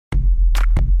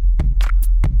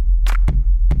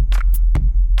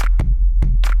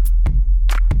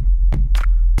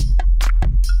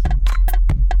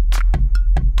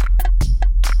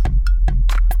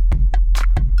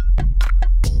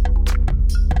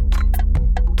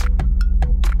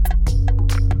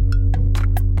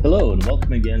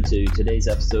again to today's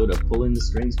episode of Pulling the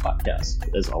Strings podcast,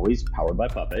 as always, powered by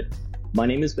Puppet. My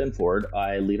name is Ben Ford.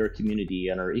 I lead our community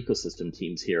and our ecosystem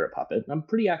teams here at Puppet. I'm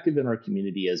pretty active in our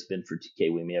community as Ben for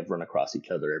TK. We may have run across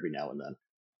each other every now and then.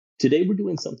 Today, we're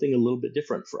doing something a little bit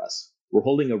different for us. We're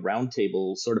holding a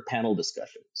roundtable sort of panel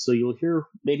discussion. So you'll hear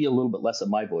maybe a little bit less of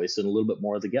my voice and a little bit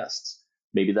more of the guests.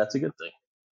 Maybe that's a good thing.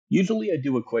 Usually I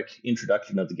do a quick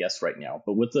introduction of the guests right now,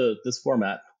 but with this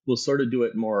format, we'll sort of do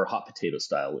it more hot potato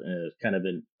style, kind of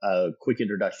a quick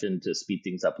introduction to speed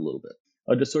things up a little bit.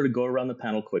 I'll just sort of go around the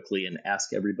panel quickly and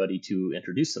ask everybody to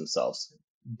introduce themselves.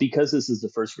 Because this is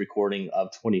the first recording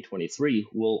of 2023,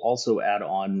 we'll also add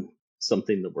on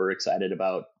something that we're excited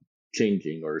about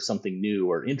changing or something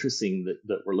new or interesting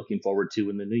that we're looking forward to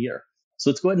in the new year.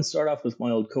 So let's go ahead and start off with my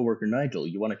old coworker, Nigel.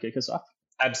 You want to kick us off?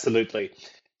 Absolutely.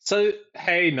 So,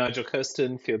 hey, Nigel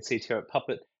Kirsten, Field CTO at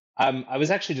Puppet. I was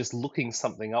actually just looking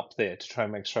something up there to try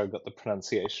and make sure I got the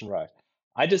pronunciation right.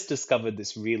 I just discovered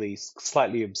this really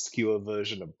slightly obscure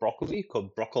version of broccoli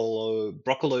called Broccolo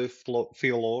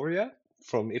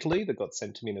from Italy that got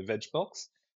sent to me in a veg box.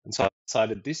 And so I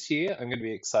decided this year I'm going to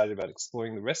be excited about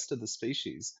exploring the rest of the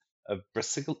species of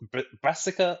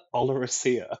Brassica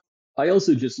oleracea. I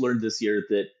also just learned this year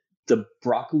that the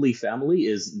broccoli family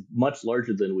is much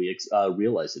larger than we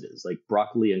realize it is. Like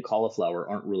broccoli and cauliflower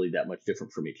aren't really that much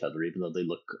different from each other, even though they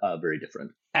look very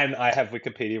different. And I have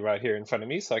Wikipedia right here in front of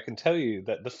me, so I can tell you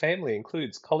that the family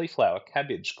includes cauliflower,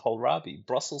 cabbage, kohlrabi,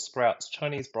 Brussels sprouts,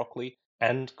 Chinese broccoli,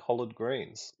 and collard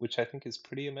greens, which I think is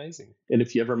pretty amazing. And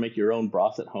if you ever make your own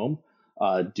broth at home,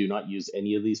 do not use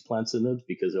any of these plants in it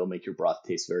because it'll make your broth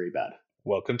taste very bad.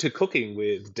 Welcome to Cooking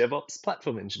with DevOps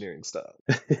Platform Engineering style.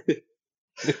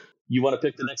 You want to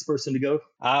pick the next person to go?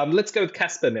 Let's go with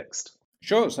Casper next.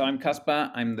 Sure. So I'm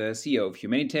Casper. I'm the CEO of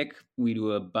Humanitech. We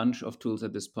do a bunch of tools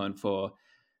at this point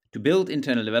to build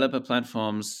internal developer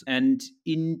platforms. And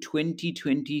in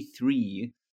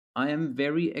 2023, I am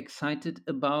very excited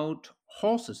about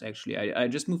horses, actually. I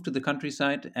just moved to the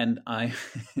countryside and I'm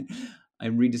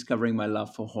rediscovering my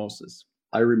love for horses.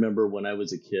 I remember when I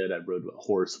was a kid, I rode a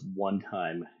horse one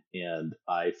time and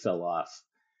I fell off.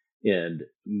 And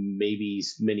maybe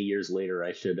many years later,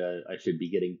 I should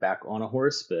be getting back on a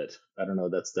horse, but I don't know.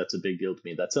 That's a big deal to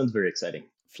me. That sounds very exciting.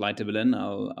 Fly to Berlin.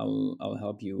 I'll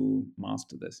help you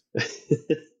master this.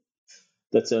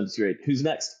 That sounds great. Who's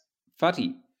next?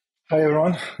 Fatih. Hi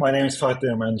everyone. My name is Fatih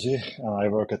Emenci, and I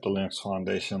work at the Linux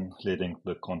Foundation, leading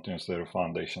the Continuous Delivery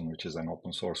Foundation, which is an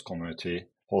open source community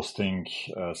hosting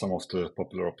some of the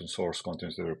popular open source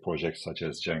continuous delivery projects such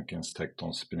as Jenkins,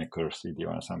 Tekton, Spinnaker,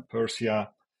 CDONS, and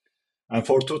Persia. And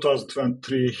for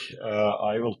 2023,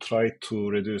 I will try to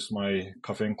reduce my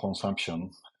caffeine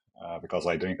consumption because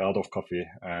I drink a lot of coffee,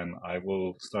 and I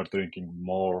will start drinking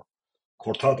more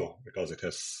cortado because it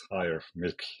has higher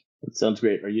milk. That sounds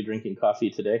great. Are you drinking coffee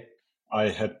today? I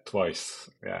had twice.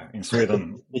 Yeah, in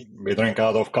Sweden, we drink a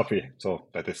lot of coffee, so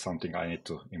that is something I need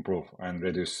to improve and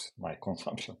reduce my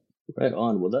consumption. Right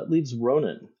on. Well, that leaves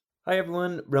Ronan. Hi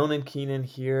everyone, Ronan Keenan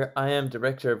here. I am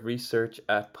Director of Research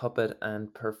at Puppet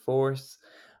and Perforce.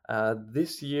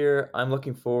 This year, I'm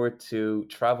looking forward to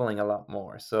traveling a lot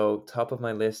more. So top of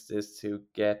my list is to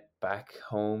get back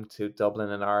home to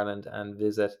Dublin and Ireland and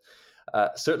visit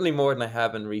certainly more than I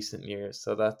have in recent years.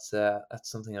 So that's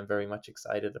something I'm very much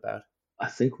excited about. I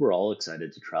think we're all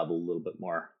excited to travel a little bit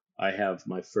more. I have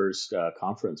my first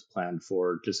conference planned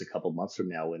for just a couple months from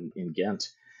now in Ghent.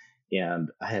 And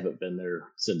I haven't been there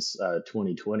since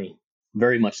 2020.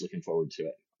 Very much looking forward to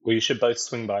it. Well, you should both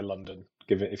swing by London,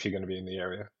 if you're going to be in the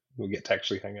area. We'll get to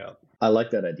actually hang out. I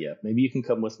like that idea. Maybe you can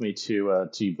come with me to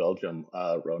Belgium,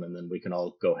 Ronan, and then we can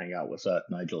all go hang out with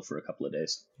Nigel for a couple of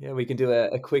days. Yeah, we can do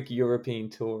a quick European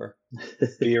tour.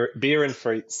 Beer and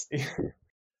frites.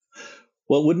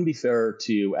 Well, it wouldn't be fair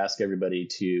to ask everybody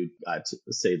to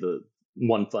say the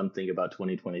one fun thing about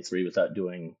 2023 without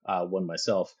doing one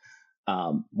myself.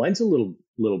 Mine's a little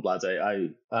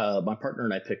blasé. My partner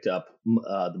and I picked up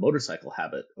the motorcycle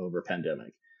habit over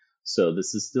pandemic. So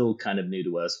this is still kind of new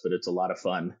to us, but it's a lot of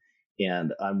fun.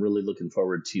 And I'm really looking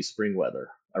forward to spring weather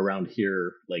around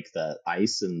here, like the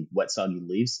ice and wet soggy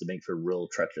leaves to make for real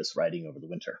treacherous riding over the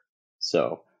winter.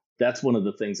 So that's one of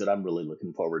the things that I'm really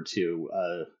looking forward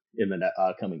to in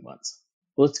the coming months.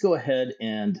 Let's go ahead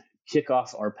and kick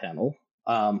off our panel.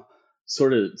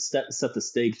 Sort of set the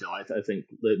stage though. I think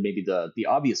that maybe the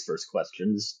obvious first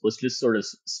question is, let's just sort of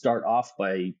start off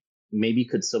by maybe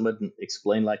could someone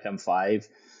explain, like I'm five,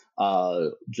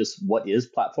 just what is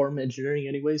platform engineering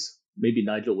anyways? Maybe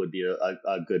Nigel would be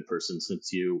a good person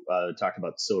since you talked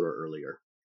about soda earlier.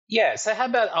 Yeah, so how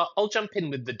about I'll jump in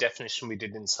with the definition we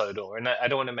did in Sodor, and I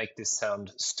don't want to make this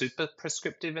sound super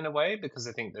prescriptive in a way, because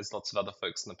I think there's lots of other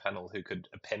folks on the panel who could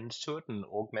append to it and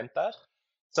augment that.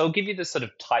 So I'll give you the sort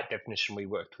of tight definition we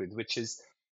worked with, which is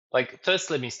like, first,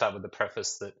 let me start with the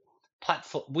preface that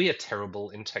we are terrible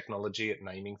in technology at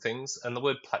naming things, and the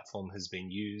word platform has been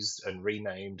used and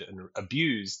renamed and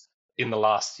abused in the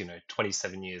last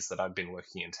 27 years that I've been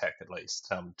working in tech, at least,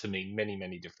 to mean many,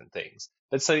 many different things.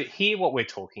 But so here what we're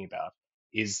talking about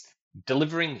is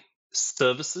delivering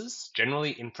services,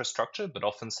 generally infrastructure, but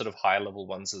often sort of higher level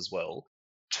ones as well,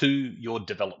 to your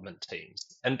development teams.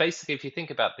 And basically, if you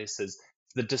think about this as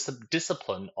the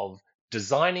discipline of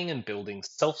designing and building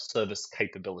self-service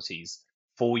capabilities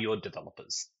for your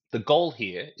developers. The goal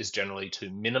here is generally to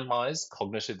minimize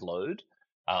cognitive load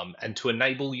and to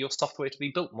enable your software to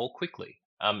be built more quickly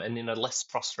and in a less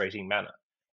frustrating manner.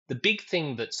 The big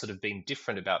thing that's sort of been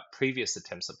different about previous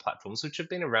attempts at platforms, which have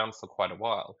been around for quite a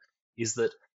while, is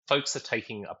that folks are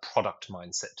taking a product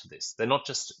mindset to this. They're not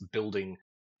just building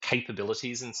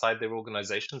capabilities inside their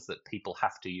organizations that people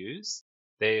have to use.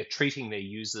 They're treating their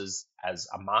users as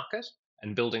a market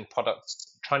and building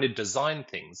products, trying to design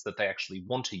things that they actually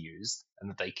want to use and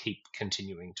that they keep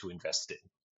continuing to invest in.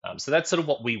 So that's sort of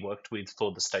what we worked with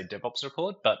for the State DevOps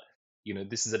report. But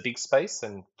this is a big space,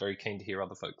 and very keen to hear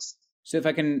other folks. So if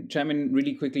I can chime in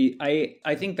really quickly,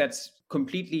 I think that's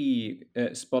completely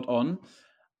spot on.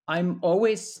 I'm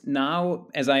always now,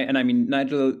 I mean,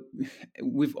 Nigel,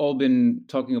 we've all been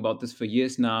talking about this for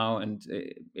years now, and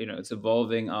it's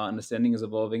evolving. Our understanding is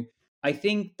evolving. I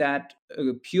think that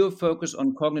a pure focus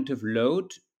on cognitive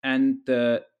load and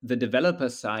the developer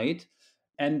side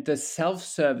and the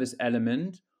self-service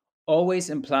element always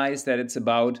implies that it's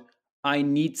about, I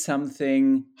need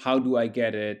something, how do I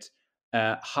get it?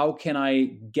 How can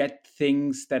I get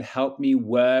things that help me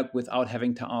work without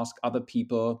having to ask other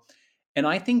people? And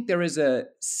I think there is a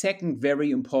second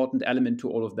very important element to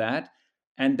all of that,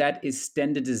 and that is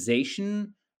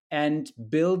standardization and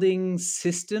building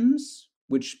systems,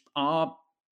 which are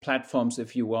platforms,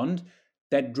 if you want,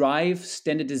 that drive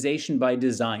standardization by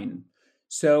design.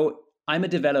 So I'm a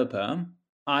developer.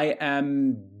 I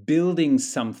am building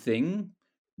something.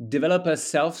 Developer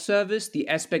self-service, the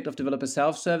aspect of developer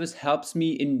self-service helps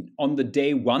me on the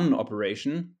day one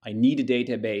operation. I need a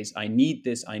database. I need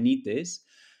this. I need this.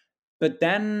 But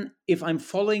then if I'm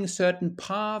following certain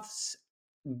paths,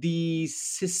 the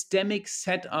systemic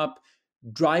setup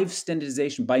drives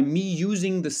standardization. By me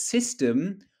using the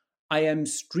system, I am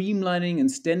streamlining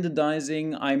and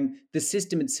standardizing. The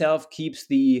system itself keeps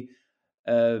the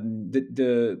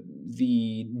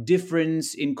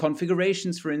difference in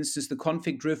configurations, for instance, the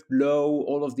config drift low,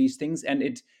 all of these things, and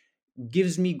it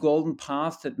gives me golden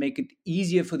paths that make it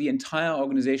easier for the entire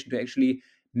organization to actually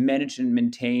manage and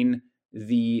maintain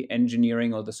the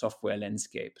engineering or the software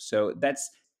landscape. So that's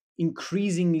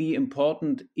increasingly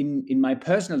important in my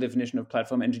personal definition of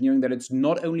platform engineering, that it's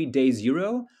not only day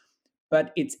zero,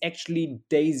 but it's actually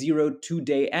day zero to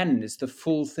day end. It's the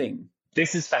full thing.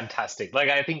 This is fantastic. Like,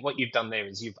 I think what you've done there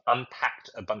is you've unpacked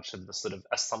a bunch of the sort of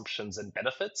assumptions and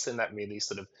benefits in that really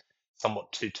sort of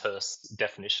somewhat too terse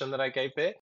definition that I gave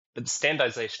there. But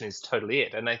standardization is totally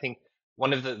it. And I think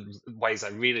one of the ways I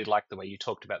really like the way you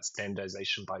talked about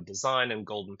standardization by design and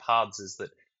golden paths is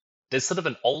that there's sort of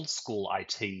an old school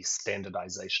IT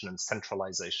standardization and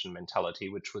centralization mentality,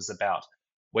 which was about,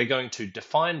 we're going to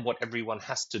define what everyone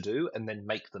has to do and then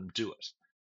make them do it.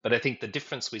 But I think the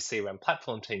difference we see around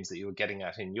platform teams that you were getting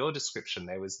at in your description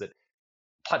there was that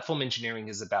platform engineering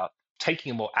is about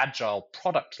taking a more agile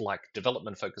product-like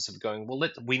development focus of going, well,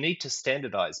 we need to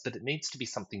standardize, but it needs to be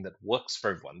something that works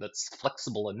for everyone, that's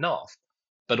flexible enough.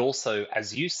 But also,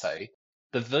 as you say,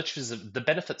 the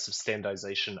benefits of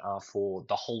standardization are for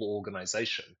the whole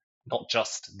organization, not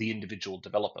just the individual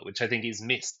developer, which I think is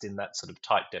missed in that sort of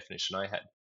tight definition I had.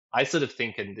 I sort of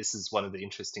think, and this is one of the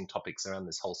interesting topics around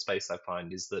this whole space I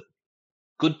find, is that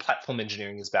good platform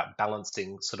engineering is about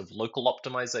balancing sort of local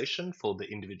optimization for the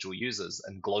individual users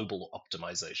and global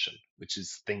optimization, which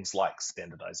is things like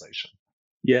standardization.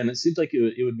 Yeah, and it seems like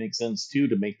it would make sense too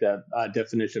to make that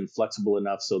definition flexible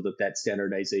enough so that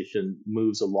standardization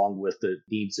moves along with the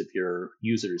needs of your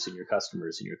users and your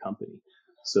customers and your company,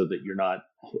 so that you're not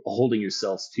holding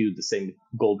yourselves to the same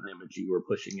golden image you were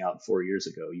pushing out 4 years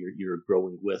ago. You're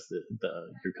growing with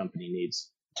your company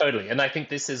needs. Totally. And I think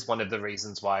this is one of the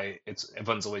reasons why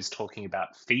everyone's always talking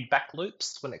about feedback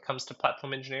loops when it comes to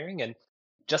platform engineering. And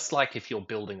just like if you're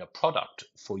building a product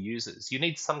for users, you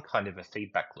need some kind of a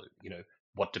feedback loop.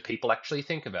 What do people actually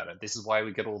think about it? This is why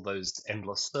we get all those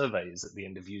endless surveys at the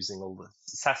end of using all the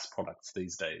SaaS products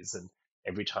these days. And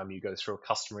every time you go through a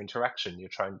customer interaction,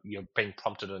 you're being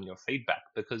prompted on your feedback,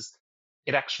 because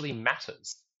it actually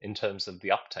matters in terms of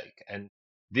the uptake. And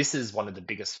this is one of the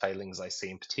biggest failings I see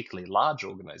in particularly large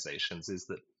organizations, is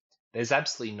that there's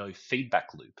absolutely no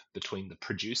feedback loop between the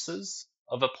producers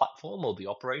of a platform or the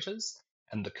operators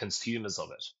and the consumers of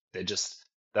it.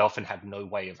 They often have no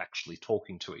way of actually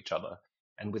talking to each other.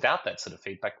 And without that sort of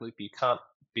feedback loop, you can't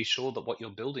be sure that what you're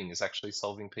building is actually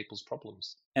solving people's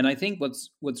problems. And I think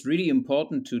what's really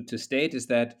important to state is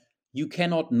that you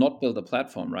cannot not build a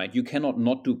platform, right? You cannot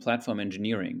not do platform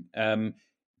engineering.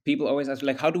 People always ask,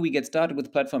 like, how do we get started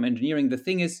with platform engineering? The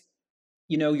thing is,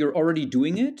 you're already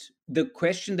doing it. The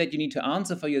question that you need to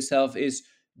answer for yourself is,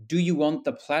 do you want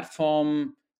the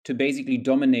platform to basically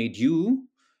dominate you,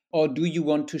 or do you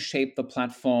want to shape the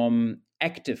platform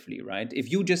actively, right?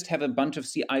 If you just have a bunch of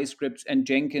CI scripts and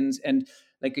Jenkins and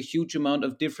like a huge amount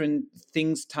of different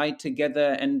things tied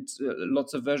together and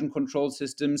lots of version control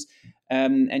systems,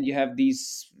 and you have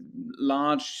these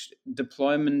large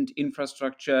deployment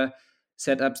infrastructure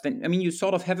setups, then you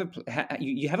sort of have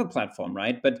a platform,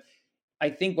 right? But I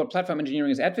think what platform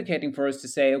engineering is advocating for is to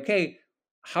say, okay,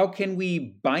 how can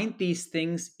we bind these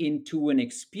things into an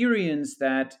experience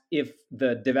that if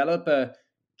the developer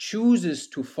chooses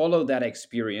to follow that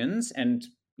experience, and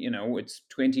it's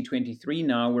 2023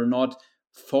 now, we're not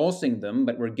forcing them,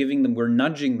 but we're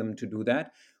nudging them to do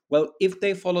that. Well, if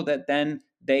they follow that, then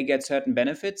they get certain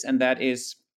benefits, and that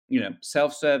is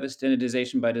self-service,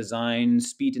 standardization by design,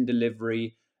 speed in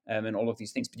delivery, and all of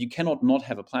these things. But you cannot not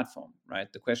have a platform,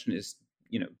 right? The question is,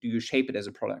 do you shape it as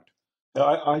a product?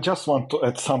 I just want to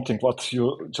add something what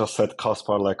you just said,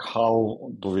 Kaspar, like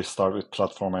how do we start with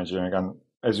platform engineering? And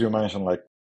as you mentioned, like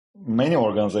many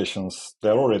organizations,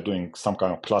 they're already doing some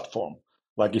kind of platform.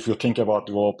 Like if you think about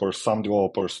developers, some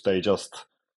developers, they just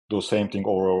do the same thing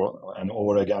over and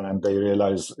over again, and they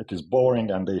realize it is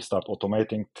boring, and they start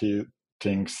automating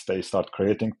things, they start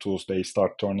creating tools, they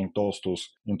start turning those tools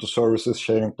into services,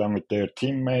 sharing them with their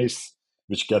teammates,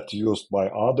 which get used by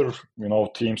other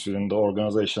teams within the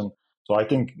organization. So I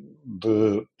think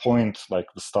the point, like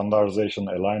the standardization,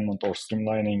 alignment, or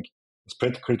streamlining, is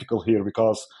pretty critical here,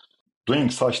 because doing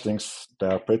such things, they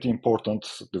are pretty important.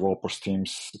 Developers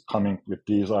teams coming with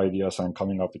these ideas and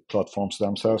coming up with platforms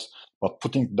themselves, but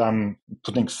putting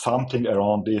something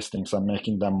around these things and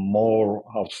making them more,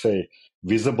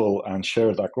 visible and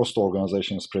shared across the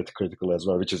organization is pretty critical as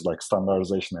well, which is like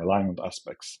standardization, alignment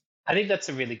aspects. I think that's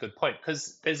a really good point,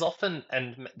 because there's often,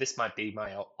 and this might be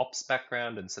my ops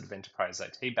background and sort of enterprise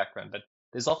IT background, but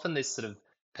there's often this sort of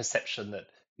perception that,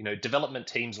 development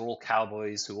teams are all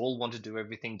cowboys who all want to do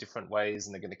everything different ways,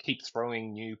 and they're going to keep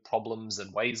throwing new problems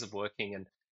and ways of working. And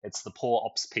it's the poor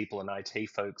ops people and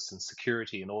IT folks and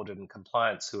security and audit and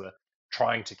compliance who are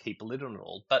trying to keep a lid on it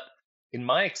all. But in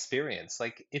my experience,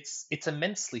 like it's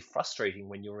immensely frustrating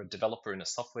when you're a developer in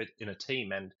a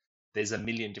team, and there's a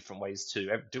million different ways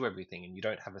to do everything, and you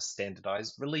don't have a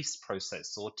standardized release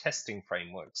process or testing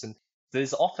frameworks. And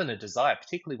there's often a desire,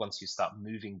 particularly once you start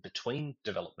moving between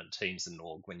development teams in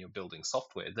org when you're building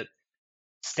software, that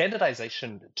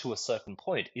standardization to a certain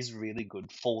point is really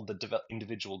good for the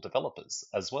individual developers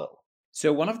as well.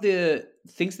 So one of the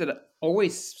things that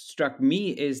always struck me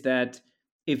is that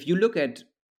if you look at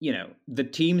the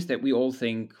teams that we all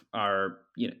think are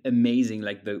amazing,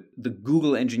 like the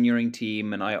Google engineering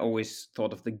team, and I always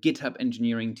thought of the GitHub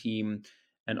engineering team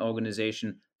and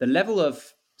organization, the level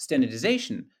of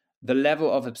standardization, the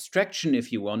level of abstraction,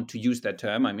 if you want to use that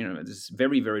term, this is a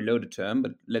very, very loaded term,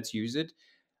 but let's use it,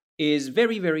 is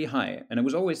very, very high. And I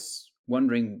was always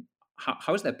wondering,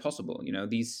 how is that possible?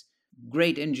 These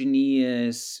great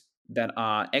engineers that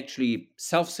are actually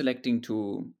self-selecting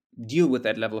to deal with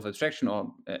that level of abstraction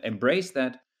or embrace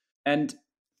that. And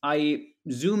I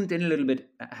zoomed in a little bit,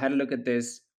 had a look at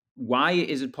this. Why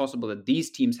is it possible that these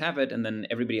teams have it and then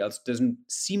everybody else doesn't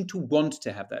seem to want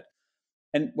to have that?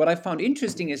 And what I found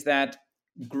interesting is that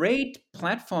great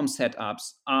platform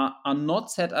setups are not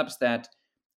setups that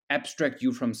abstract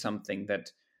you from something,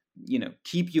 that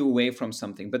keep you away from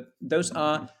something, but those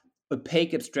are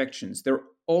opaque abstractions. They're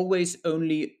always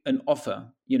only an offer.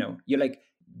 You're like,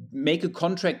 make a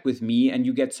contract with me and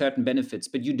you get certain benefits,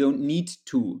 but you don't need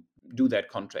to do that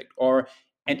contract.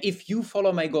 And if you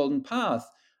follow my golden path,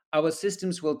 our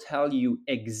systems will tell you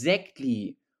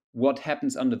exactly what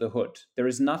happens under the hood. There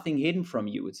is nothing hidden from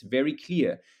you. It's very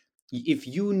clear. If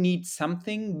you need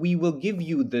something, we will give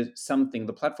you the something.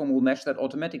 The platform will match that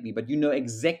automatically, but you know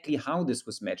exactly how this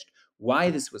was matched, why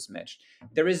this was matched.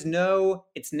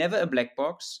 It's never a black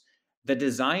box. The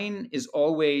design is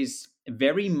always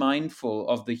very mindful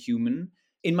of the human.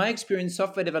 In my experience,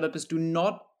 software developers do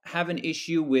not have an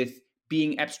issue with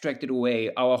being abstracted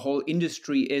away. Our whole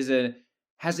industry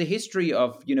has a history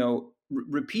of,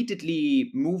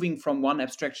 repeatedly moving from one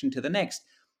abstraction to the next.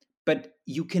 But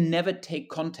you can never take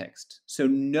context. So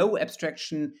no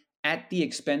abstraction at the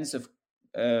expense of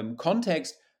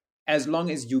context. As long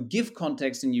as you give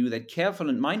context and you do that careful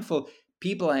and mindful,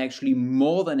 people are actually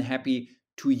more than happy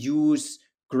to use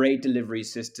great delivery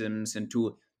systems and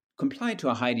to comply to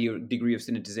a high degree of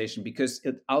standardization because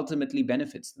it ultimately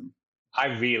benefits them. I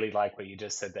really like what you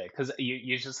just said there, because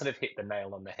you just sort of hit the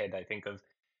nail on the head. I think of,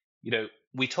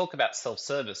 we talk about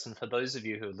self-service, and for those of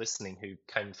you who are listening who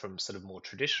came from sort of more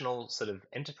traditional sort of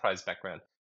enterprise background,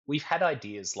 we've had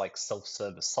ideas like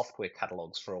self-service software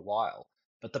catalogs for a while.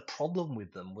 But the problem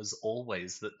with them was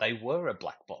always that they were a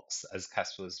black box, as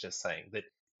Casper was just saying, that,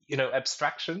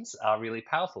 abstractions are really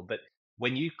powerful. But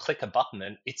when you click a button,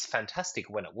 and it's fantastic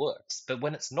when it works, but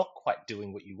when it's not quite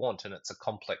doing what you want and it's a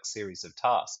complex series of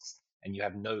tasks and you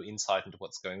have no insight into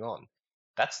what's going on,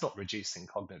 that's not reducing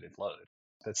cognitive load.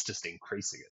 That's just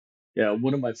increasing it. Yeah,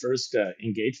 one of my first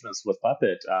engagements with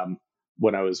Puppet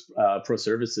when I was pro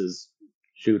services,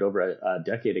 over a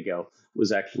decade ago,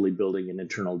 was actually building an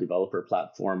internal developer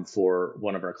platform for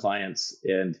one of our clients.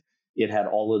 And it had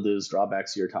all of those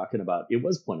drawbacks you're talking about. It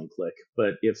was point and click,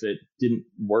 but if it didn't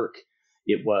work,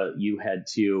 you had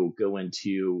to go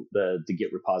into the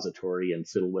Git repository and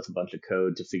fiddle with a bunch of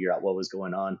code to figure out what was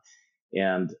going on.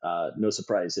 And no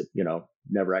surprise, it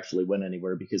never actually went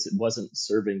anywhere because it wasn't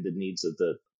serving the needs of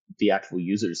the actual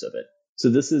users of it. So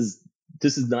this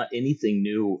is not anything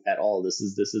new at all. This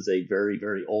is a very,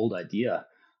 very old idea.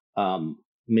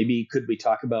 Maybe could we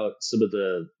talk about some of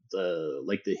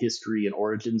the history and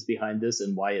origins behind this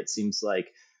and why it seems like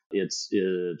it's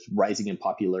rising in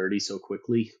popularity so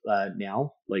quickly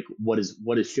now? Like what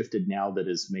has shifted now that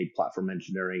has made platform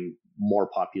engineering more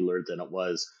popular than it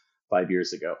was 5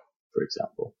 years ago, for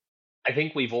example? I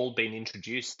think we've all been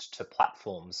introduced to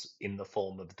platforms in the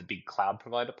form of the big cloud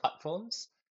provider platforms.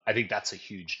 I think that's a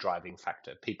huge driving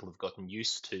factor. People have gotten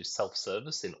used to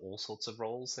self-service in all sorts of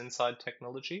roles inside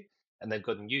technology, and they've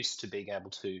gotten used to being able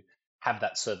to have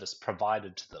that service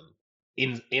provided to them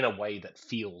in a way that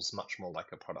feels much more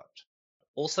like a product.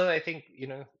 Also, I think,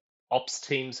 ops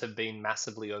teams have been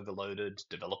massively overloaded.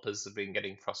 Developers have been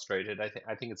getting frustrated.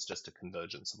 I think it's just a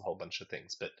convergence of a whole bunch of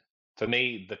things. But for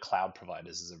me, the cloud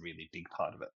providers is a really big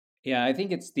part of it. Yeah, I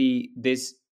think it's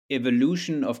this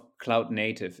evolution of cloud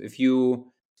native.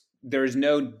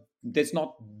 That's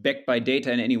not backed by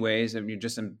data in any ways. I'm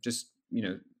just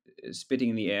spitting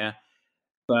in the air.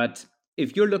 But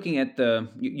if you're looking at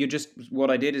what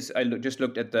I did is I just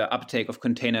looked at the uptake of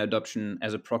container adoption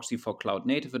as a proxy for cloud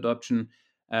native adoption.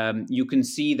 You can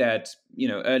see that,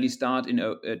 early start in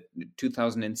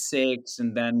 2006,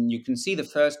 and then you can see the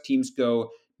first teams go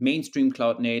mainstream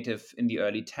cloud native in the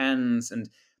early 10s, and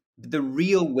the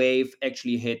real wave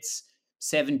actually hits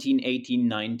 17, 18,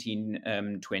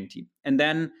 19, 20. And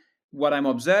then what I'm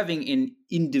observing in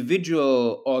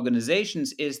individual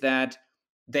organizations is that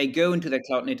they go into the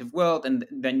cloud native world, and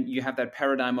then you have that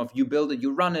paradigm of you build it,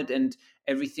 you run it, and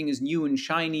everything is new and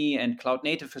shiny, and cloud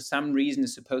native for some reason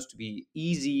is supposed to be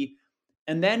easy.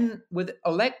 And then with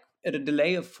at a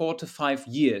delay of 4 to 5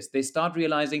 years, they start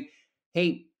realizing,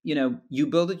 hey, you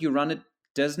build it, you run it,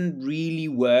 doesn't really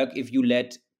work if you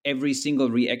let every single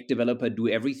React developer do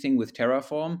everything with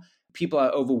Terraform. People are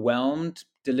overwhelmed,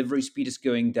 delivery speed is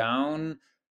going down,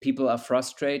 people are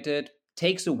frustrated,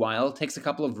 takes a while, takes a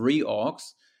couple of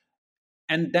reorgs,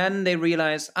 and then they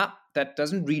realize, that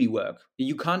doesn't really work.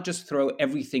 You can't just throw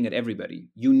everything at everybody.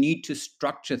 You need to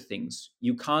structure things.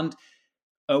 You can't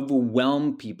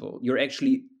overwhelm people. You're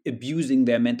actually abusing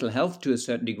their mental health to a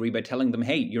certain degree by telling them,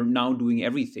 hey, you're now doing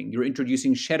everything. You're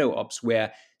introducing shadow ops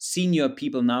where senior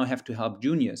people now have to help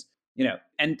juniors.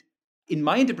 And in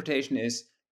my interpretation is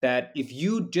that if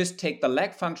you just take the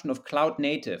lag function of cloud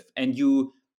native and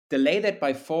you delay that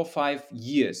by 4 or 5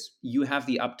 years, you have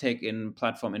the uptake in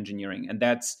platform engineering,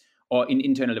 or in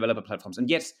internal developer platforms. And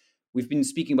yes, we've been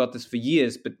speaking about this for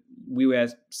years, but we were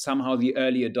somehow the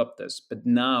early adopters. But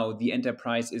now the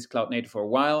enterprise is cloud native for a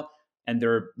while, and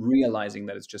they're realizing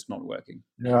that it's just not working.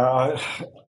 Yeah,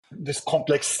 this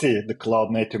complexity, the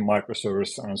cloud native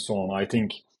microservice and so on, I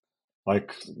think,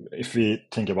 if we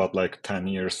think about 10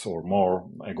 years or more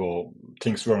ago,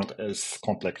 things weren't as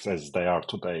complex as they are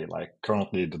today.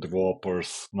 Currently, the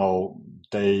developers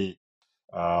they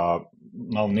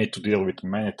now need to deal with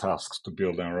many tasks to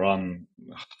build and run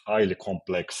highly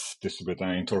complex distributed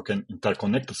and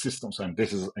interconnected systems. And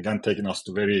this is, again, taking us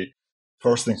to very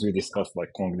first things we discussed,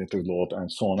 like cognitive load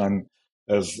and so on. And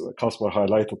as Casper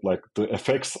highlighted, the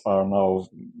effects are now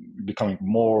becoming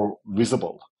more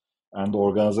visible. and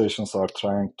organizations are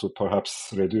trying to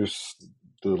perhaps reduce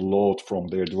the load from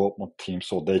their development team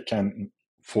so they can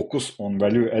focus on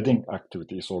value-adding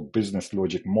activities or business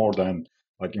logic more than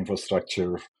like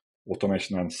infrastructure,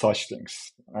 automation, and such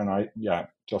things. And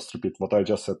just repeat what I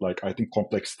just said. Like, I think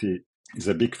complexity is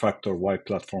a big factor why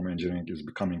platform engineering is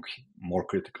becoming more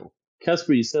critical.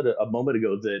 Casper, you said a moment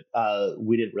ago that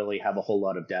we didn't really have a whole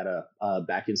lot of data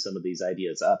backing some of these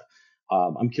ideas up.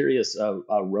 I'm curious,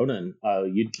 Ronan,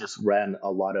 you just ran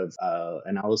a lot of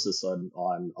analysis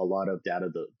on a lot of data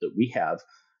that we have.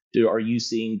 Are you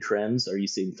seeing trends? Are you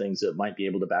seeing things that might be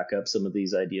able to back up some of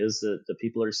these ideas that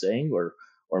people are saying,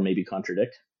 or maybe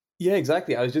contradict? Yeah,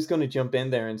 exactly. I was just going to jump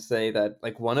in there and say that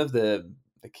like one of the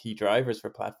key drivers for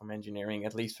platform engineering,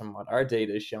 at least from what our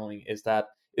data is showing, is that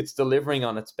it's delivering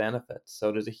on its benefits.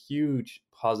 So there's a huge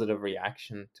positive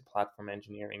reaction to platform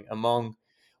engineering among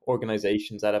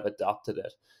organizations that have adopted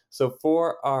it. So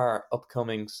for our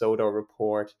upcoming SODO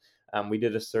report, we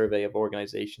did a survey of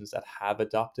organizations that have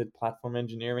adopted platform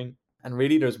engineering. And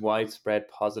really, there's widespread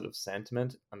positive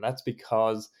sentiment, and that's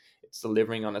because it's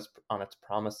delivering on its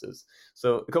promises.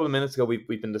 So a couple of minutes ago,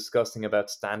 we've been discussing about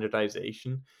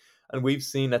standardization, and we've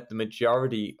seen that the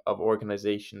majority of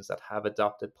organizations that have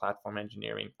adopted platform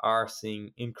engineering are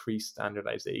seeing increased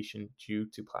standardization due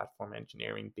to platform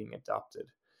engineering being adopted.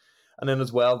 And then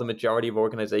as well, the majority of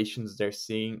organizations, they're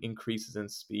seeing increases in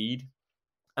speed.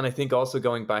 And I think also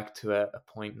going back to a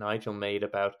point Nigel made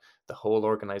about the whole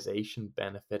organization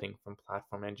benefiting from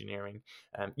platform engineering.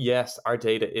 Yes, our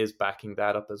data is backing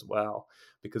that up as well,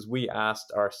 because we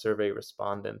asked our survey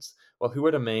respondents, well, who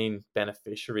are the main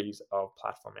beneficiaries of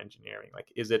platform engineering? Like,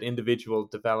 is it individual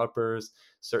developers,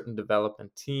 certain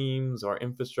development teams, or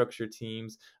infrastructure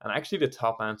teams? And actually the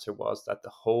top answer was that the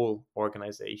whole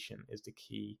organization is the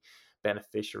key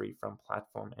beneficiary from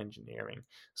platform engineering.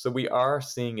 So we are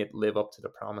seeing it live up to the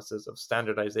promises of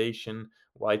standardization,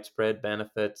 widespread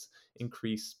benefits,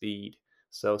 increased speed.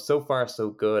 So far,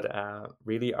 so good.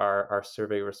 Really, our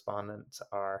survey respondents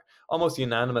are almost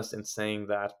unanimous in saying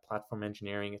that platform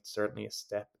engineering, it's certainly a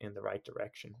step in the right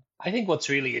direction. I think what's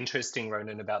really interesting,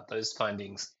 Ronan, about those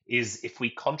findings is if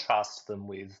we contrast them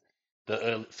with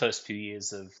the first few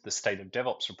years of the State of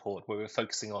DevOps report, where we're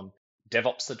focusing on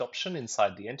DevOps adoption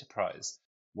inside the enterprise,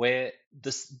 where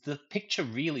the picture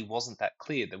really wasn't that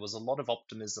clear. There was a lot of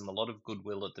optimism, a lot of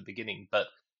goodwill at the beginning, but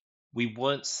we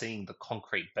weren't seeing the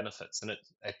concrete benefits. And it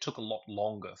took a lot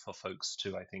longer for folks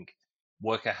to, I think,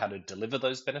 work out how to deliver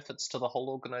those benefits to the whole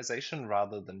organization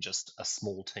rather than just a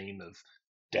small team of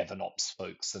dev and ops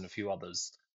folks and a few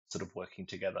others sort of working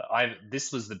together.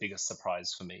 This was the biggest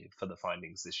surprise for me for the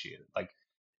findings this year. Like,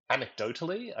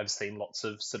 anecdotally, I've seen lots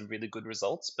of sort of really good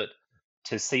results, but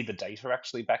to see the data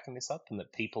actually backing this up and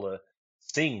that people are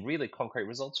seeing really concrete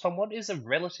results from what is a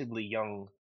relatively young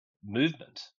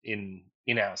movement in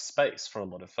our space for a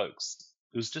lot of folks,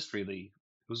 it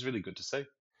was really good to see.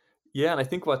 Yeah, and I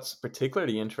think what's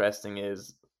particularly interesting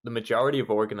is the majority of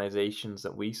organizations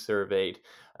that we surveyed,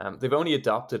 they've only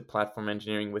adopted platform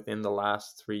engineering within the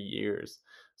last 3 years.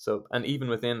 So, and even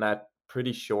within that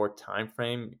pretty short time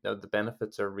frame, the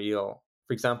benefits are real.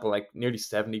 For example, like nearly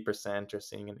 70% are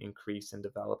seeing an increase in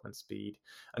development speed,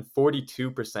 and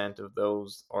 42% of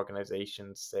those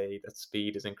organizations say that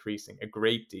speed is increasing a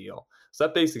great deal. So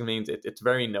that basically means it's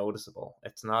very noticeable.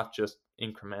 It's not just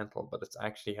incremental, but it's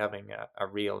actually having a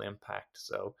real impact.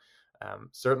 So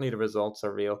certainly the results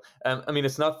are real. I mean,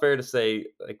 it's not fair to say,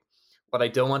 like, what I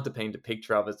don't want to paint a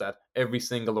picture of is that every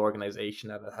single organization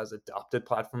that has adopted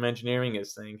platform engineering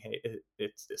is saying, hey,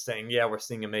 it's saying, yeah, we're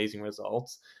seeing amazing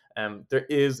results. There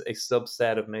is a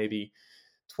subset of maybe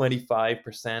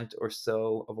 25% or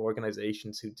so of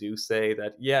organizations who do say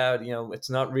that, yeah, it's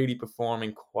not really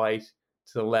performing quite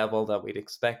to the level that we'd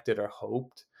expected or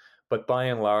hoped. But by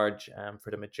and large,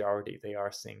 for the majority, they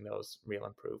are seeing those real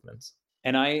improvements.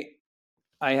 And I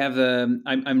have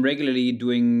I'm regularly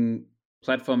doing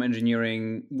platform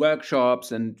engineering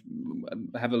workshops and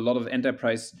have a lot of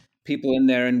enterprise people in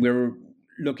there, and we're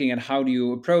looking at how do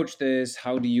you approach this,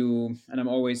 and I'm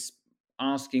always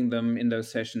asking them in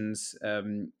those sessions,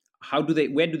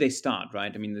 where do they start,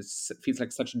 right? I mean, this feels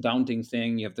like such a daunting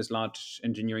thing. You have this large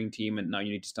engineering team and now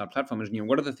you need to start platform engineering.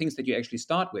 What are the things that you actually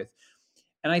start with?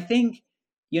 And I think,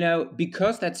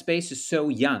 because that space is so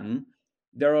young,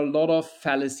 there are a lot of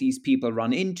fallacies people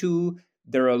run into.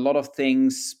 There are a lot of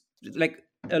things, like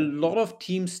a lot of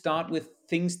teams start with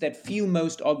things that feel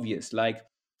most obvious, like,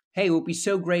 hey, it would be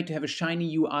so great to have a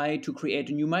shiny UI to create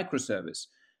a new microservice.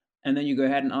 And then you go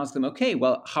ahead and ask them, okay,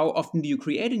 well, how often do you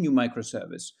create a new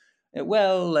microservice?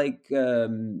 Well, like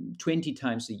 20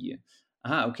 times a year.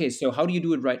 Okay, so how do you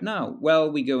do it right now?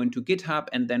 Well, we go into GitHub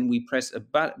and then we press a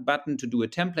button to do a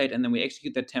template, and then we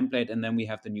execute that template, and then we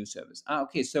have the new service.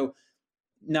 Okay, so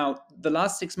now the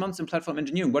last 6 months in platform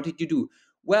engineering, what did you do?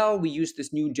 Well, we use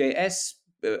this new JS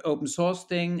open source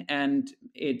thing, and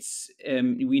it's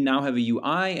we now have a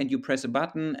UI, and you press a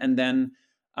button, and then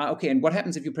okay, and what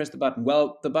happens if you press the button?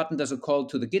 Well, the button does a call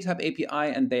to the GitHub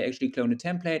API, and they actually clone a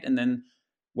template, and then,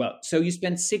 well, so you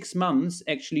spend 6 months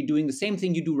actually doing the same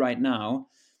thing you do right now.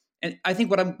 And I think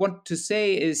what I want to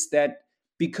say is that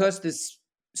because this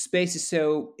space is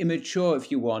so immature,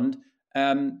 if you want,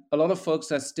 a lot of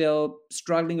folks are still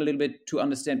struggling a little bit to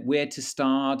understand where to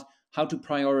start, how to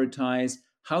prioritize,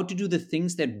 how to do the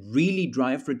things that really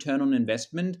drive return on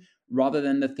investment rather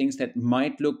than the things that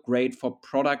might look great for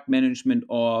product management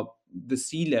or the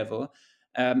C level.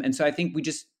 And so I think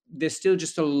there's still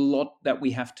just a lot that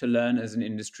we have to learn as an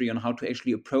industry on how to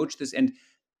actually approach this and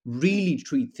really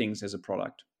treat things as a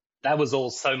product. That was all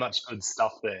so much good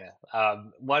stuff there.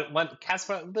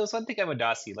 Caspar, there was one thing I would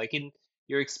ask you, like in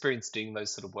your experience doing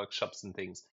those sort of workshops and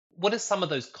things, what are some of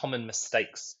those common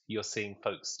mistakes you're seeing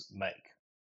folks make?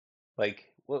 Like,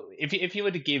 well, if you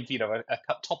were to give, a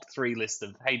top 3 list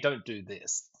of, hey, don't do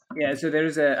this. Yeah, so there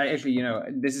is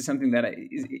this is something that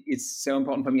it's so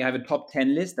important for me. I have a top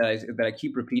 10 list that I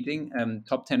keep repeating.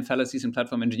 Top 10 fallacies in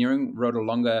platform engineering. Wrote a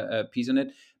longer piece on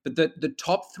it, but the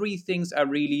top 3 things are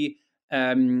really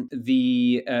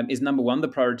is number 1, the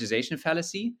prioritization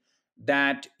fallacy,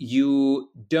 that you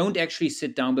don't actually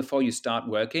sit down before you start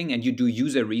working and you do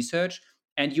user research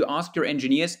and you ask your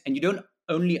engineers, and you don't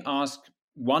only ask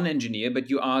one engineer, but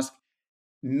you ask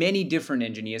many different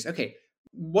engineers. Okay,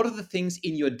 what are the things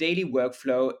in your daily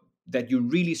workflow that you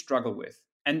really struggle with?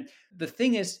 And the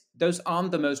thing is, those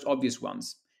aren't the most obvious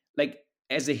ones. Like,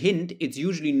 as a hint, it's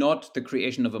usually not the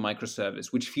creation of a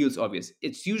microservice, which feels obvious.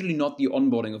 It's usually not the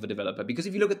onboarding of a developer. Because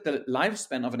if you look at the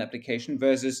lifespan of an application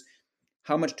versus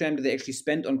how much time do they actually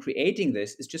spend on creating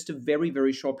this, it's just a very,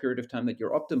 very short period of time that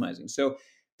you're optimizing. So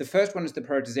the first one is the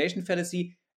prioritization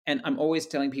fallacy. And I'm always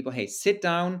telling people, hey, sit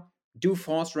down, do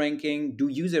force ranking, do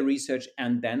user research,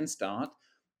 and then start.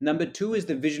 Number 2 is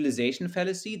the visualization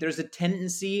fallacy. There's a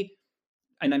tendency,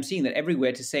 and I'm seeing that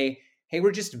everywhere, to say, hey,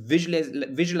 we're just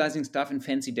visualizing stuff in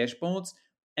fancy dashboards,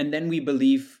 and then we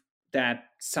believe that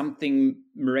something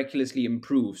miraculously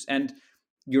improves. And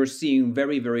you're seeing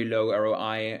very, very low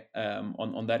ROI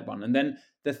on that one. And then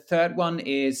the third one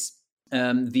is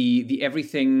the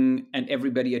everything and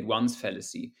everybody at once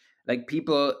fallacy. Like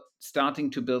people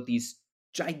starting to build these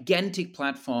gigantic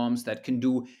platforms that can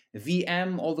do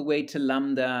VM all the way to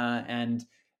Lambda, and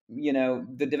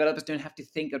the developers don't have to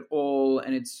think at all,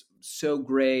 and it's so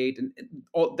great, and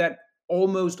all that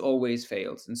almost always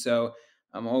fails. And so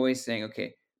I'm always saying,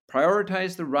 okay,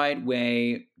 prioritize the right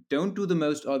way, don't do the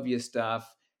most obvious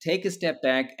stuff, take a step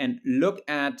back and look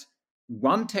at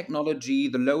one technology,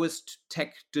 the lowest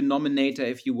tech denominator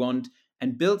if you want,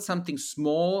 and build something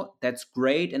small that's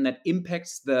great and that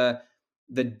impacts the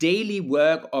daily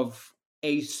work of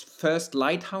a first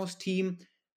lighthouse team.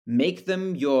 Make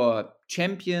them your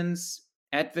champions,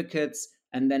 advocates,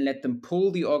 and then let them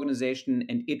pull the organization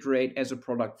and iterate as a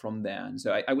product from there. And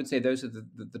so I would say those are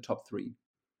the top 3.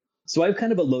 So I have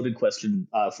kind of a loaded question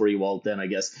for you all then, I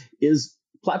guess. Is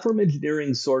platform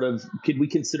engineering could we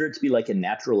consider it to be like a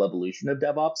natural evolution of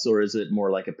DevOps, or is it more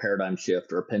like a paradigm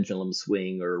shift or a pendulum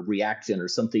swing or reaction or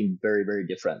something very, very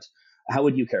different? How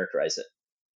would you characterize it?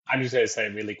 I'm just going to say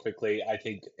really quickly, I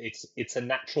think it's a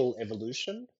natural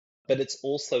evolution, but it's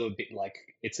also a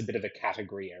bit of a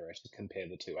category error to compare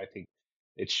the two. I think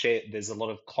there's a lot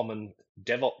of common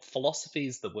DevOps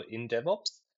philosophies that were in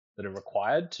DevOps that are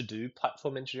required to do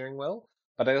platform engineering well.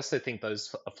 But I also think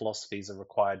those philosophies are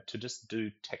required to just do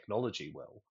technology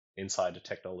well inside a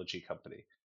technology company.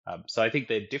 So I think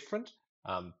they're different,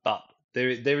 but there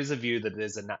is a view that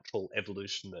there's a natural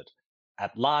evolution that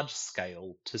at large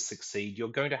scale, to succeed, you're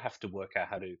going to have to work out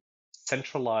how to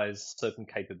centralize certain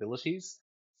capabilities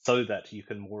so that you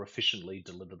can more efficiently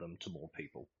deliver them to more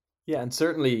people. Yeah, and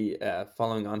certainly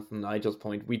following on from Nigel's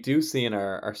point, we do see in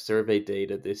our survey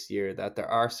data this year that there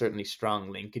are certainly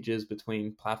strong linkages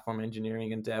between platform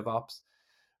engineering and DevOps.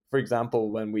 For example,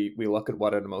 when we look at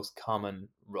what are the most common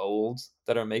roles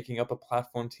that are making up a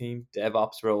platform team,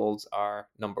 DevOps roles are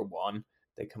number 1.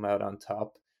 They come out on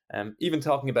top. Even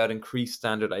talking about increased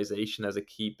standardization as a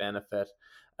key benefit.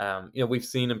 We've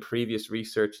seen in previous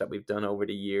research that we've done over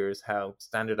the years how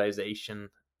standardization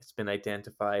has been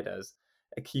identified as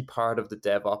a key part of the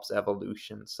DevOps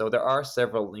evolution. So there are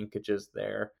several linkages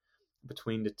there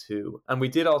between the two. And we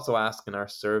did also ask in our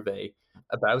survey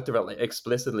about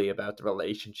explicitly about the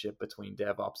relationship between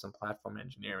DevOps and platform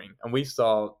engineering. And we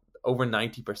saw over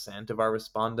 90% of our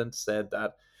respondents said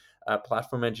that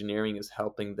platform engineering is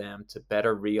helping them to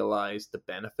better realize the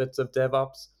benefits of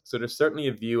DevOps. So there's certainly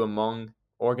a view among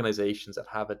organizations that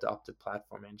have adopted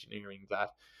platform engineering that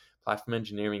platform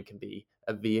engineering can be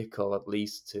a vehicle at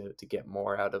least to get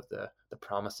more out of the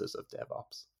promises of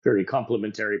DevOps. Very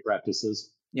complementary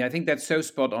practices. Yeah, I think that's so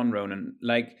spot on, Ronan.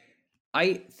 Like,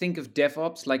 I think of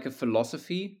DevOps like a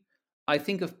philosophy. I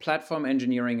think of platform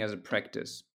engineering as a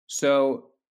practice. So,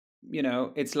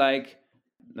 it's like,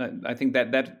 I think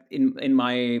that in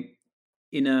my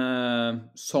inner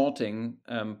sorting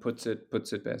puts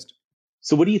it best.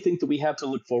 So what do you think that we have to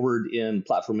look forward in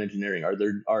platform engineering? Are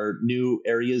there new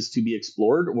areas to be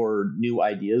explored or new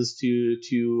ideas to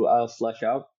flesh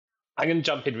out? I'm going to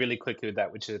jump in really quickly with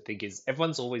that, which I think is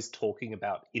everyone's always talking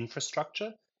about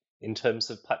infrastructure in terms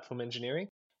of platform engineering.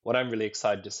 What I'm really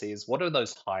excited to see is what are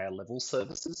those higher level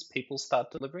services people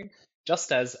start delivering?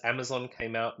 Just as Amazon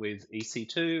came out with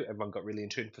EC2, everyone got really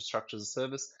into infrastructure as a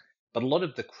service. But a lot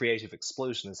of the creative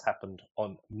explosion has happened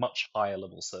on much higher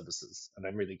level services. And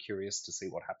I'm really curious to see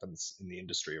what happens in the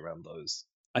industry around those.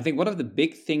 I think one of the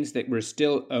big things that we're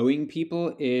still owing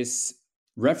people is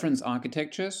reference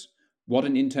architectures, what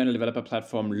an internal developer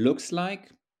platform looks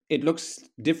like. It looks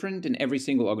different in every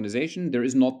single organization. There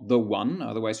is not the one,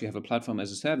 otherwise you have a platform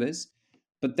as a service.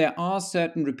 But there are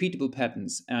certain repeatable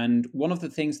patterns. And one of the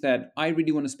things that I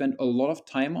really want to spend a lot of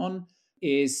time on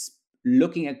is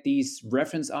looking at these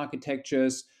reference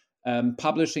architectures,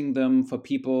 publishing them for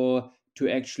people to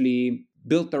actually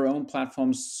build their own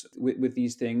platforms with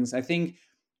these things. I think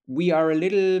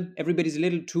everybody's a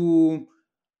little too,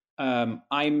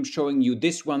 I'm showing you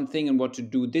this one thing and what to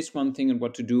do, this one thing and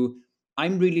what to do.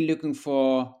 I'm really looking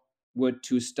forward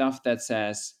to stuff that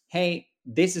says, hey,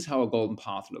 this is how a golden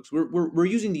path looks. We're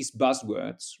using these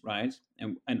buzzwords, right?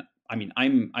 And I mean,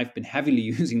 I've been heavily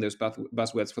using those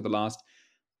buzzwords for the last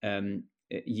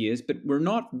years, but we're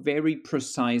not very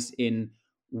precise in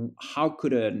how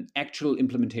could an actual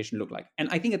implementation look like. And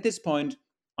I think at this point,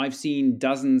 I've seen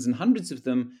dozens and hundreds of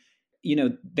them.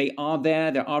 They are there.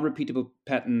 There are repeatable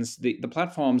patterns. The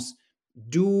platforms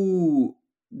do.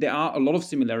 There are a lot of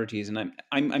similarities, and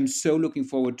I'm so looking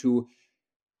forward to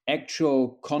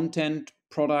actual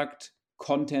product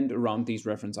content around these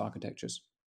reference architectures.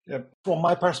 Yeah, from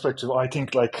my perspective, I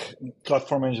think like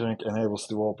platform engineering enables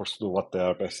developers to do what they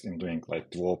are best in doing,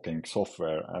 like developing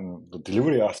software, and the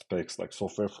delivery aspects, like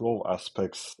software flow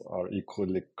aspects, are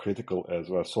equally critical as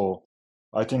well. So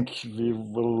I think we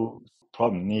will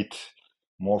probably need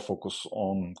more focus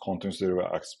on continuous delivery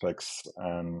aspects,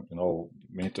 and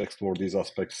we need to explore these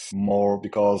aspects more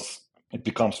because it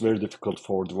becomes very difficult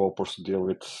for developers to deal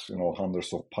with,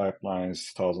 hundreds of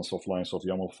pipelines, thousands of lines of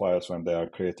YAML files when they are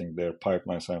creating their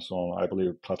pipelines and so on. I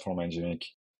believe platform engineering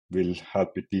will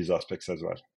help with these aspects as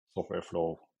well, software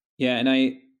flow. Yeah, and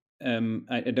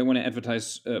I don't want to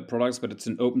advertise products, but it's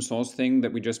an open source thing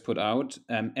that we just put out,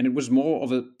 and it was more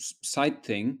of a side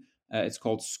thing. It's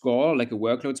called SCORE, like a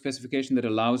workload specification that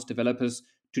allows developers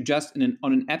to just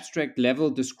on an abstract level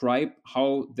describe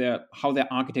how their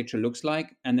architecture looks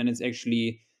like, and then it's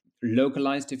actually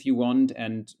localized if you want,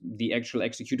 and the actual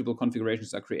executable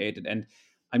configurations are created. And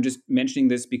I'm just mentioning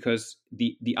this because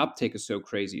the uptake is so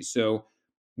crazy. So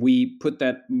we've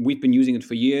been using it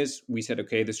for years. We said,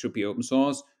 okay, this should be open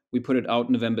source. We put it out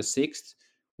November 6th.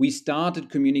 We started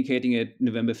communicating it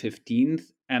November 15th,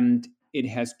 and it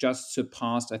has just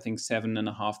surpassed, I think,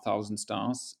 7,500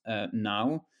 stars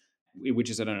now, which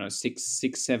is, I don't know,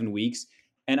 7 weeks.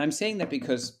 And I'm saying that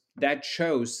because that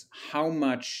shows how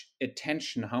much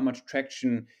attention, how much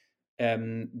traction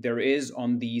there is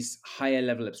on these higher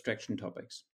level abstraction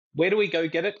topics. Where do we go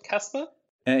get it, Casper?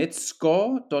 It's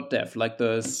score.dev, like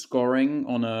the scoring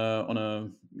on a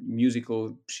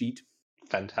musical sheet.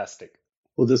 Fantastic.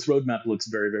 Well, this roadmap looks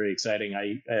very, very exciting.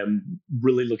 I am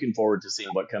really looking forward to seeing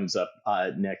what comes up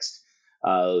next,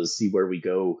 see where we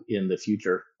go in the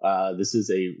future. This is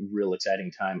a real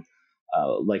exciting time.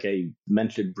 Like I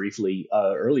mentioned briefly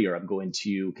earlier, I'm going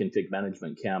to Config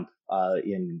Management Camp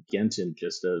in Ghent in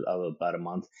just about a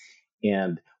month.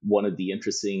 And one of the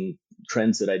interesting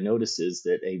trends that I noticed is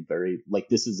that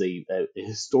this is a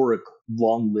historic,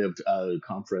 long-lived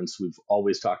conference. We've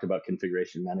always talked about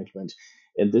configuration management.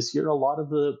 And this year, a lot of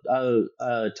the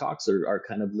talks are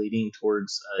kind of leading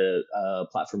towards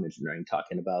platform engineering,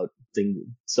 talking about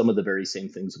some of the very same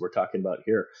things we're talking about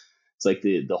here. It's like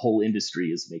the whole industry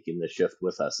is making the shift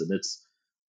with us, and it's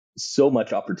so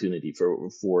much opportunity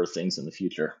for things in the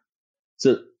future.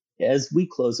 So as we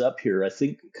close up here, I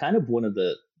think kind of one of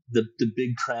the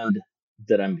big trend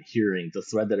I'm hearing, the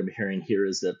thread that I'm hearing here,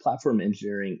 is that platform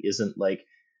engineering isn't like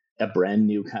a brand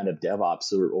new kind of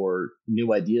DevOps or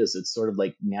new ideas. It's sort of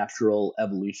like natural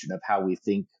evolution of how we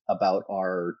think about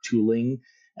our tooling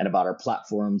and about our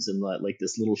platforms, and like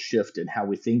this little shift in how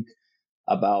we think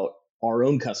about our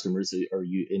own customers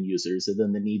and users, and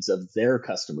then the needs of their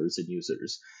customers and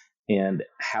users, and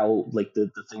how like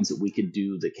the things that we can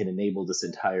do that can enable this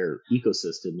entire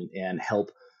ecosystem and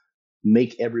help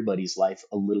make everybody's life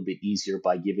a little bit easier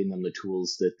by giving them the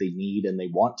tools that they need and they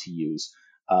want to use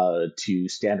to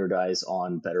standardize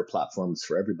on better platforms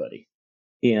for everybody.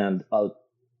 And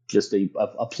just a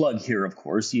plug here, of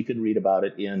course, you can read about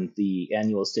it in the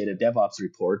annual State of DevOps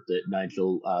report that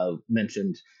Nigel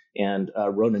mentioned and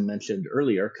Ronan mentioned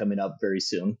earlier, coming up very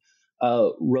soon.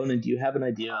 Ronan, do you have an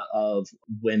idea of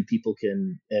when people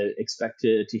can expect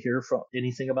to hear from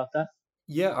anything about that?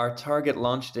 Yeah, our target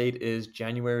launch date is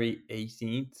January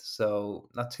 18th, so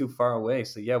not too far away.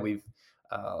 So yeah, we've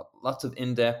lots of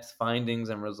in-depth findings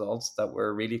and results that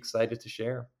we're really excited to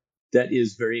share. That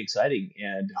is very exciting,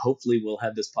 and hopefully we'll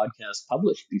have this podcast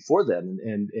published before then,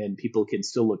 and people can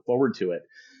still look forward to it,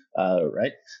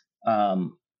 right?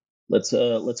 Let's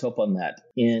hope on that.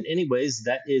 And anyways,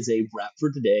 that is a wrap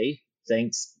for today.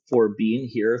 Thanks for being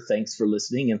here. Thanks for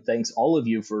listening, and thanks all of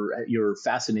you for your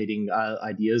fascinating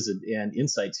ideas and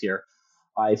insights here.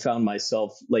 I found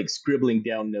myself like scribbling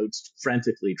down notes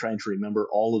frantically, trying to remember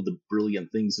all of the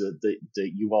brilliant things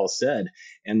that you all said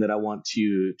and that I want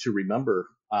to remember.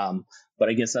 But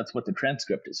I guess that's what the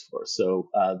transcript is for. So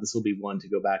this will be one to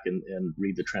go back and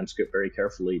read the transcript very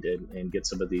carefully and get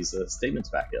some of these statements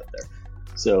back out there.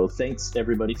 So thanks,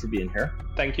 everybody, for being here.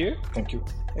 Thank you. Thank you.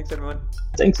 Thanks, everyone.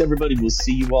 Thanks, everybody. We'll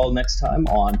see you all next time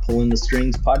on Pulling the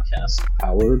Strings podcast,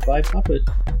 powered by Puppet.